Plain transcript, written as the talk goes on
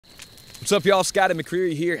What's up, y'all? Scotty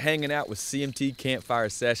McCreery here, hanging out with CMT Campfire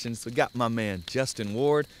Sessions. We got my man Justin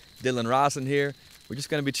Ward, Dylan Rosin here. We're just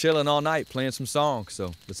gonna be chilling all night, playing some songs,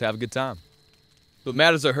 so let's have a good time. What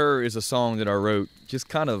Matters to Her is a song that I wrote just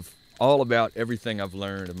kind of all about everything I've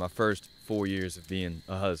learned in my first 4 years of being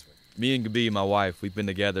a husband. Me and Gabi, my wife, we've been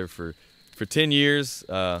together for 10 years.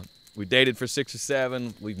 We dated for 6 or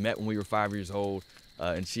 7. We met when we were 5 years old,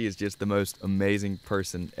 and she is just the most amazing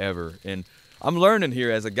person ever. And I'm learning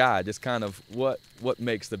here as a guy just kind of what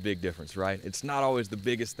makes the big difference, right? It's not always the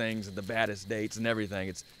biggest things and the baddest dates and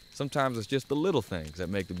everything. Sometimes it's just the little things that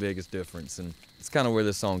make the biggest difference, and it's kind of where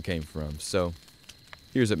this song came from. So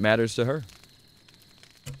here's What Matters to Her.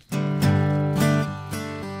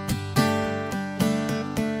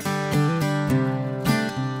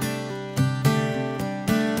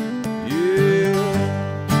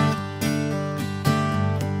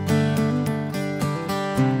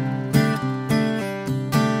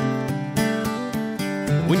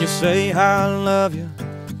 When you say I love you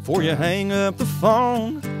before you hang up the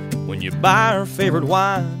phone, when you buy her favorite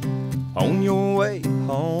wine on your way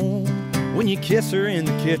home, when you kiss her in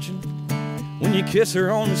the kitchen, when you kiss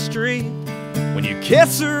her on the street, when you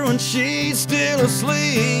kiss her when she's still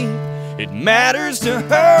asleep, it matters to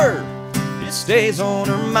her, it stays on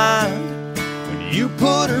her mind. When you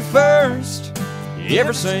put her first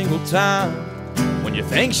every single time, when you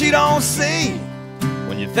think she don't see,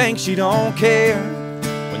 when you think she don't care,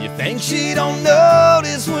 when you think she don't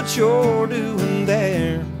notice what you're doing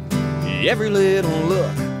there. Every little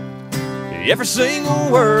look, every single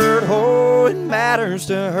word, oh, it matters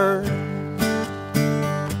to her.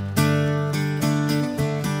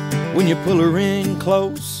 When you pull her in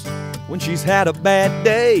close, when she's had a bad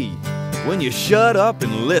day, when you shut up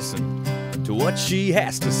and listen to what she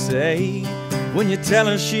has to say, when you tell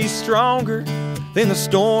her she's stronger than the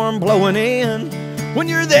storm blowing in, when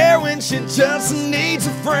you're there when she just needs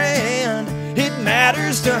a friend, it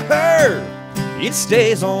matters to her, it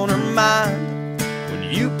stays on her mind. When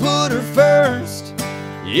you put her first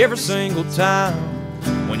every single time,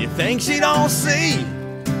 when you think she don't see,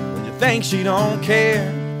 when you think she don't care,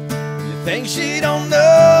 when you think she don't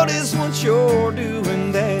notice what you're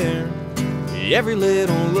doing there. Every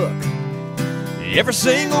little look, every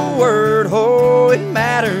single word, oh, it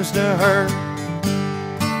matters to her.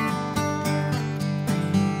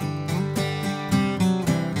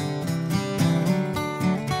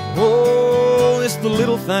 Oh, it's the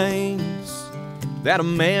little things that a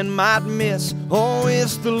man might miss. Oh,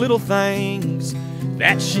 it's the little things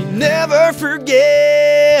that she never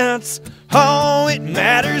forgets. Oh, it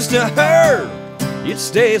matters to her, it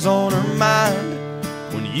stays on her mind.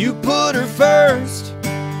 When you put her first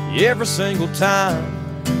every single time,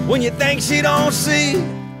 when you think she don't see,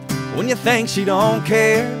 when you think she don't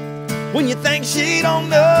care, when you think she don't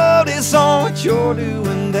notice all what you're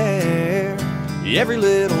doing there. Every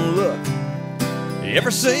little look,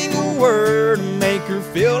 every single word, make her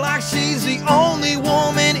feel like she's the only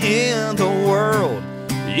woman in the world.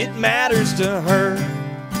 It matters to her.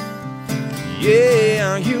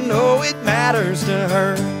 Yeah, you know it matters to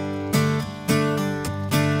her.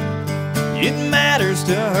 It matters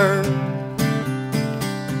to her.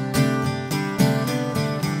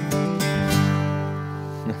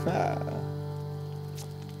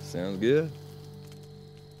 Sounds good.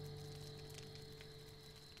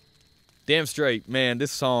 Damn Straight, man,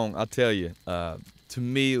 this song, I'll tell you, to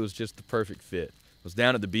me it was just the perfect fit. I was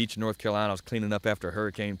down at the beach in North Carolina. I was cleaning up after a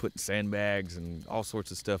hurricane, putting sandbags and all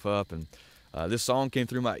sorts of stuff up, and this song came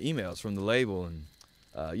through my emails from the label. And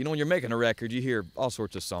you know, when you're making a record, you hear all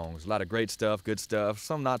sorts of songs, a lot of great stuff, good stuff,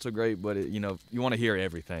 some not so great, but you know, you want to hear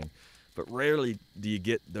everything. But rarely do you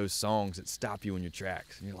get those songs that stop you in your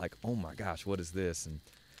tracks, and you're like, oh my gosh, what is this? And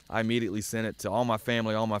I immediately sent it to all my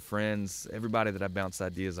family, all my friends, everybody that I bounced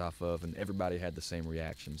ideas off of, and everybody had the same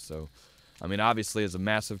reaction. So, I mean, obviously, as a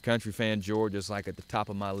massive country fan, George is like at the top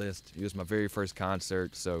of my list. He was my very first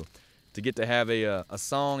concert, so to get to have a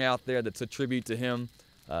song out there that's a tribute to him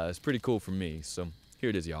is pretty cool for me. So here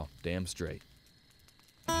it is, y'all. Damn Straight.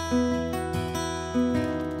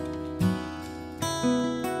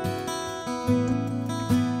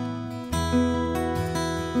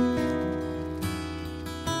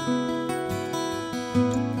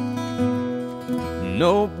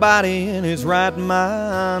 Nobody in his right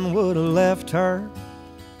mind would have left her.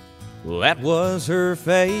 Well, that was her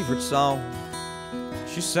favorite song.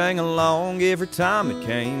 She sang along every time it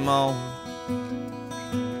came on.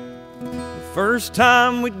 The first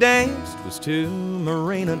time we danced was to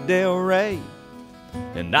Marina Del Rey,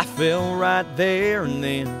 and I fell right there and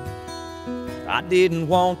then. I didn't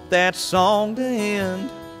want that song to end.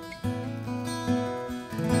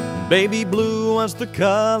 Baby blue was the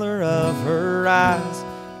color of her eyes.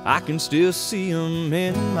 I can still see them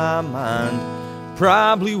in my mind.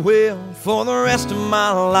 Probably will for the rest of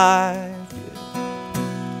my life.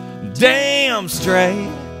 Yeah. Damn straight,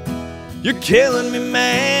 you're killing me,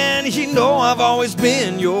 man. You know I've always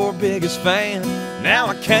been your biggest fan. Now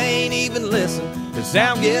I can't even listen, 'cause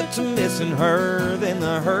I'll get to missing her, then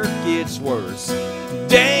the hurt gets worse.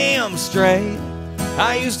 Damn straight,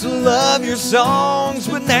 I used to love your songs,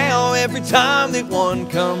 but now every time that one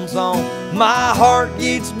comes on, my heart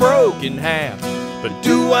gets broken in half. But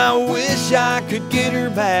do I wish I could get her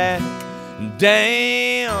back?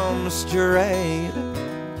 Damn straight.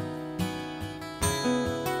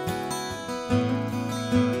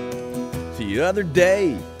 The other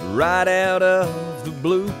day, right out of the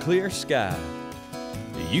blue clear sky,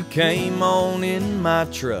 you came on in my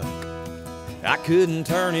truck. I couldn't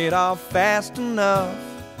turn it off fast enough.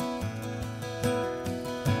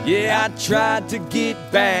 Yeah, I tried to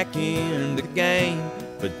get back in the game,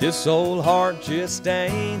 but this old heart just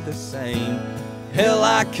ain't the same. Hell,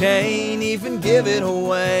 I can't even give it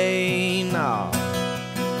away, no.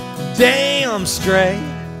 Damn straight,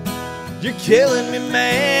 you're killing me,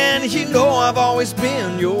 man. You know I've always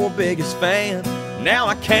been your biggest fan. Now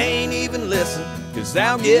I can't even listen, 'cause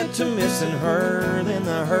I'll get to missing her, then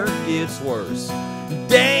the hurt gets worse.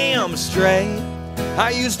 Damn straight,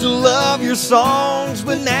 I used to love your songs,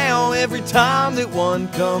 but now every time that one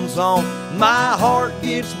comes on, my heart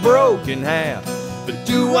gets broken in half. But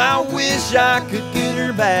do I wish I could get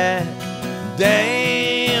her back?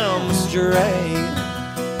 Damn straight.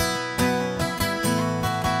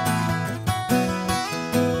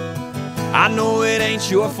 I know it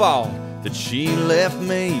ain't your fault that she left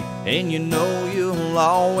me, and you know you'll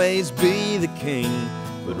always be the king.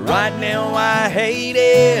 But right now I hate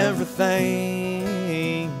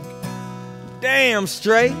everything. Damn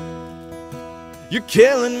straight, you're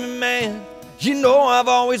killing me, man. You know I've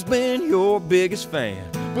always been your biggest fan.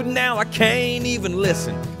 But now I can't even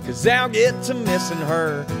listen, 'cause I'll get to missing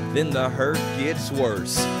her, then the hurt gets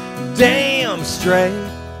worse. Damn straight,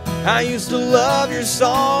 I used to love your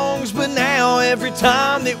songs, but now every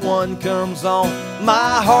time that one comes on,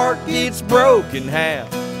 my heart gets broken in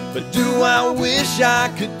half. But do I wish I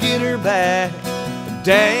could get her back?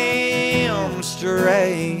 Damn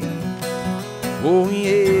straight. Oh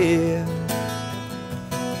yeah.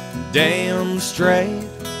 Damn straight.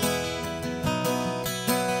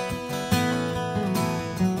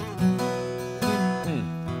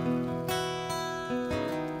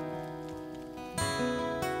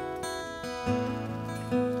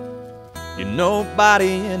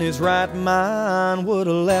 Nobody in his right mind would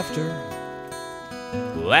have left her.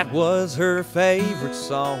 Well, that was her favorite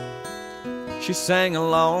song. She sang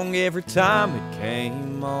along every time it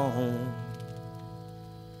came on.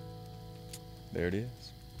 There it is.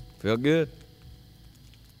 Felt good.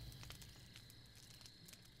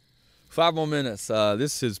 5 more minutes.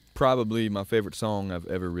 This is probably my favorite song I've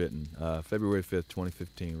ever written. February 5th,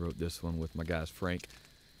 2015, wrote this one with my guys Frank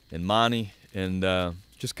and Monty, and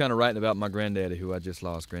just kind of writing about my granddaddy, who I just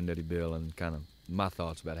lost, Granddaddy Bill, and kind of my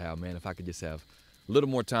thoughts about how, man, if I could just have a little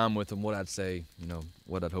more time with him, what I'd say, you know,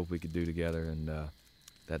 what I'd hope we could do together, and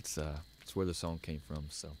that's where the song came from.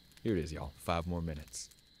 So here it is, y'all. 5 more minutes.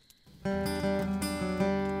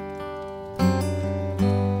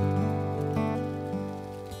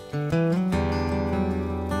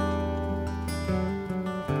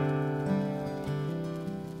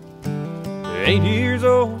 8 years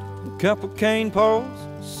old, a couple cane poles,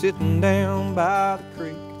 sitting down by the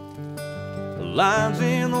creek. The lines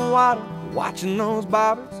in the water, watching those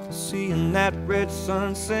bobbers, seeing that red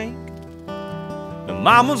sun sink. The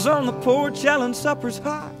mama's on the porch yelling supper's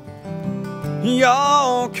hot.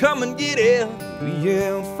 Y'all come and get it. We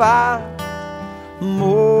yell 5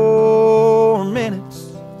 more minutes.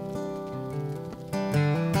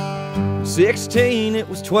 16, it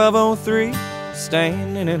was 12:03,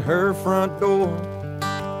 standing at her front door.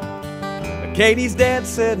 Katie's dad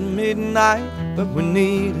said midnight, but we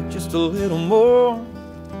needed just a little more.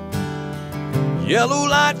 Yellow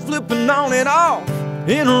light flipping on and off,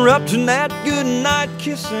 interrupting that good night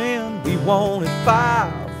kissing. We wanted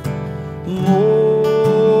 5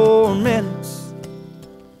 more minutes.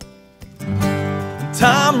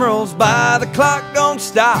 Time rolls by, the clock don't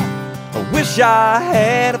stop. I wish I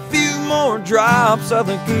had a few more drops of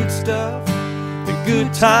the good stuff, the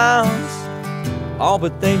good times. Oh,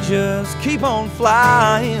 but they just keep on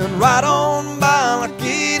flying right on by like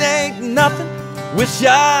it ain't nothing. Wish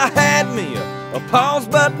I had me a pause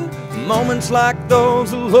button. Moments like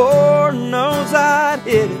those, the Lord knows I'd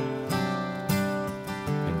hit it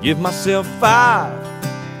and give myself 5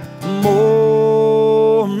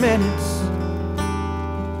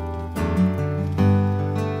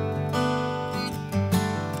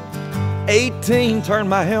 18, turned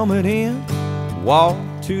my helmet in,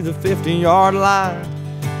 walked to the 50-yard line.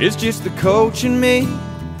 It's just the coach and me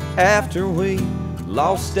after we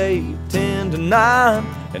lost State 10-9.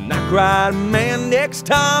 And I cried, man, next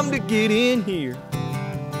time to get in here,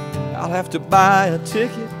 I'll have to buy a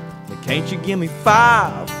ticket. But can't you give me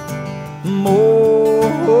 5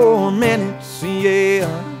 more minutes? Yeah.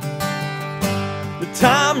 The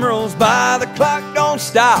time rolls by, the clock don't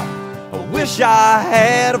stop. I wish I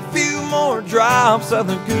had a few more drops of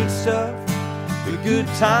the good stuff, the good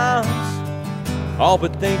times. Oh,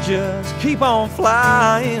 but they just keep on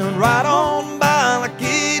flying right on by like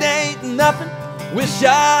it ain't nothing. Wish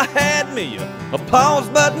I had me a pause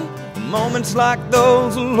button. Moments like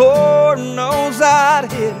those, Lord knows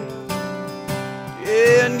I'd hit it.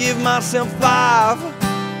 Yeah, and give myself 5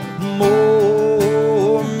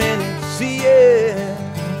 more minutes, yeah.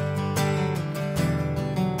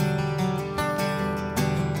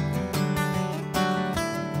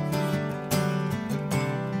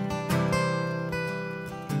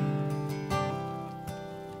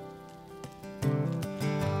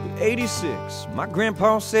 '86, my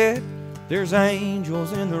grandpa said there's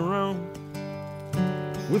angels in the room.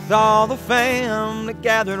 With all the family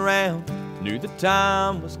gathered round, knew the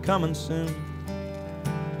time was coming soon.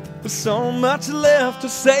 With so much left to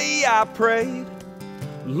say, I prayed,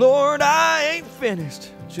 Lord, I ain't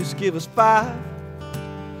finished, just give us 5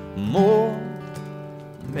 more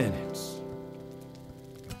minutes.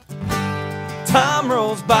 Time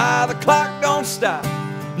rolls by, the clock don't stop,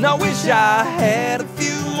 and I wish I had a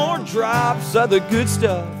few more drops of the good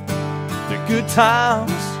stuff, the good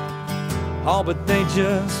times. Oh, but they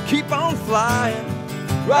just keep on flying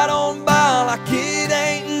right on by like it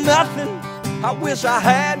ain't nothing. I wish I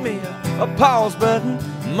had me a pause button.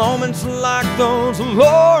 Moments like those,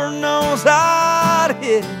 Lord knows I'd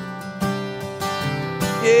hit it.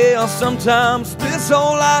 Yeah, sometimes this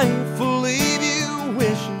whole life will leave you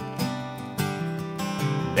wishing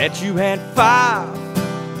that you had 5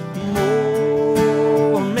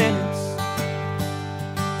 more minutes.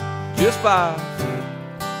 Just 5.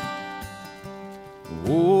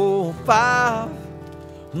 Oh, 5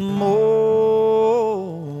 more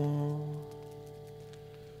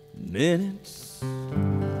minutes.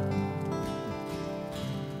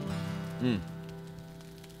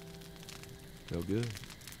 Feel good.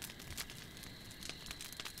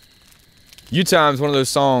 "You Time's one of those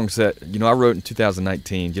songs that, you know, I wrote in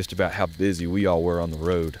 2019 just about how busy we all were on the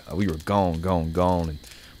road. We were gone. And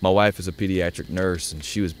my wife is a pediatric nurse, and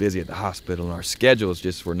she was busy at the hospital, and our schedules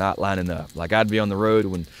just were not lining up. Like, I'd be on the road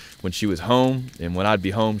when she was home, and when I'd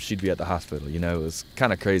be home, she'd be at the hospital. You know, it was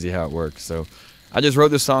kind of crazy how it worked. So I just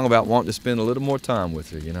wrote this song about wanting to spend a little more time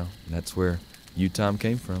with her, you know, and that's where "You Time"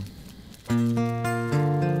 came from.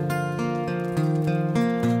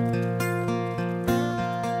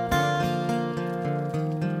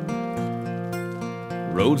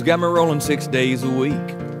 Roads got me rolling 6 days a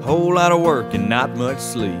week, whole lot of work and not much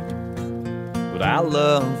sleep. But I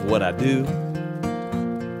love what I do.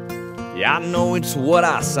 Yeah, I know it's what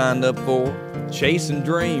I signed up for, chasing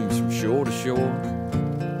dreams from shore to shore,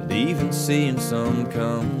 and even seeing some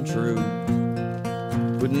come true.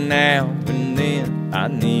 But now and then I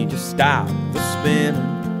need to stop the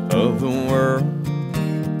spinning of the world.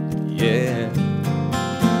 Yeah,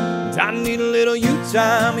 I need a little you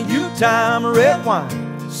time, red wine,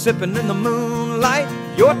 sipping in the moonlight.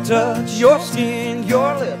 Your touch, your skin,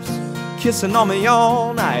 your lips, kissing on me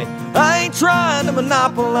all night. I ain't trying to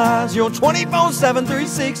monopolize your 24/7,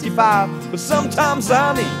 365, but sometimes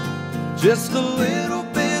I need just a little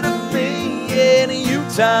bit of me. Yeah, and you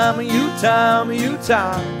time,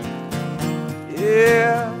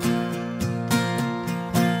 yeah.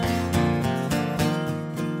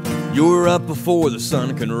 You're up before the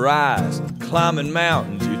sun can rise, climbing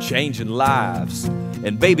mountains, you're changing lives.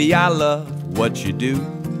 And baby, I love what you do.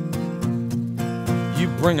 You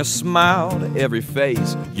bring a smile to every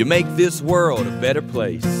face, you make this world a better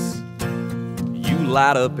place. You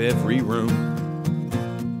light up every room.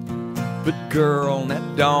 But girl, now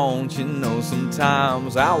don't you know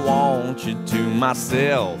sometimes I want you to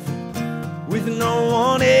myself with no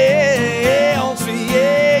one else.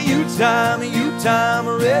 Yeah, you time,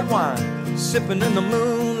 red wine, sipping in the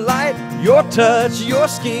moonlight. Your touch, your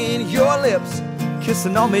skin, your lips,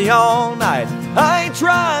 kissing on me all night. I ain't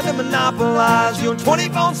trying to monopolize your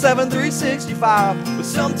 24/7, 365, but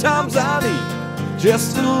sometimes I need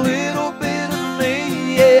just a little bit of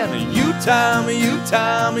me. Yeah, you time, yeah, you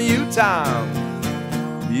time, yeah.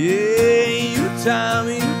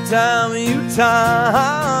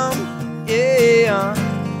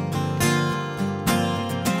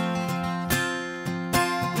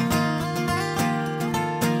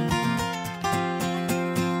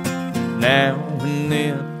 Now and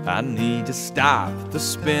then I need to stop the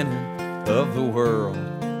spinning of the world.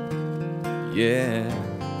 Yeah,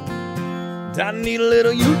 I need a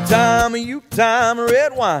little you time,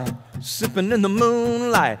 red wine, sipping in the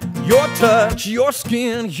moonlight. Your touch, your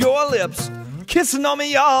skin, your lips, kissing on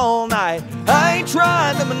me all night. I ain't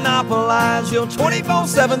trying to monopolize your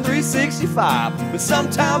 24/7, 365, but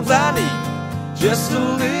sometimes I need just a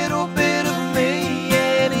little bit of me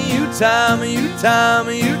and you time. Yeah, you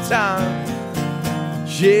time.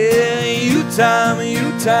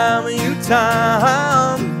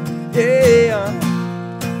 Yeah,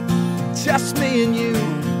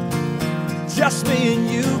 just me and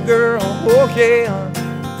you, girl. Oh yeah.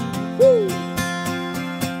 Woo.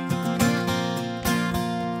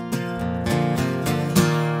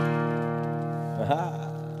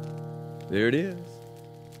 There it is.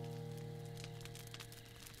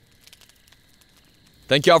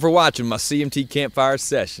 Thank y'all for watching my CMT Campfire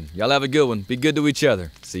session. Y'all have a good one. Be good to each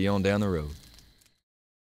other. See you on down the road.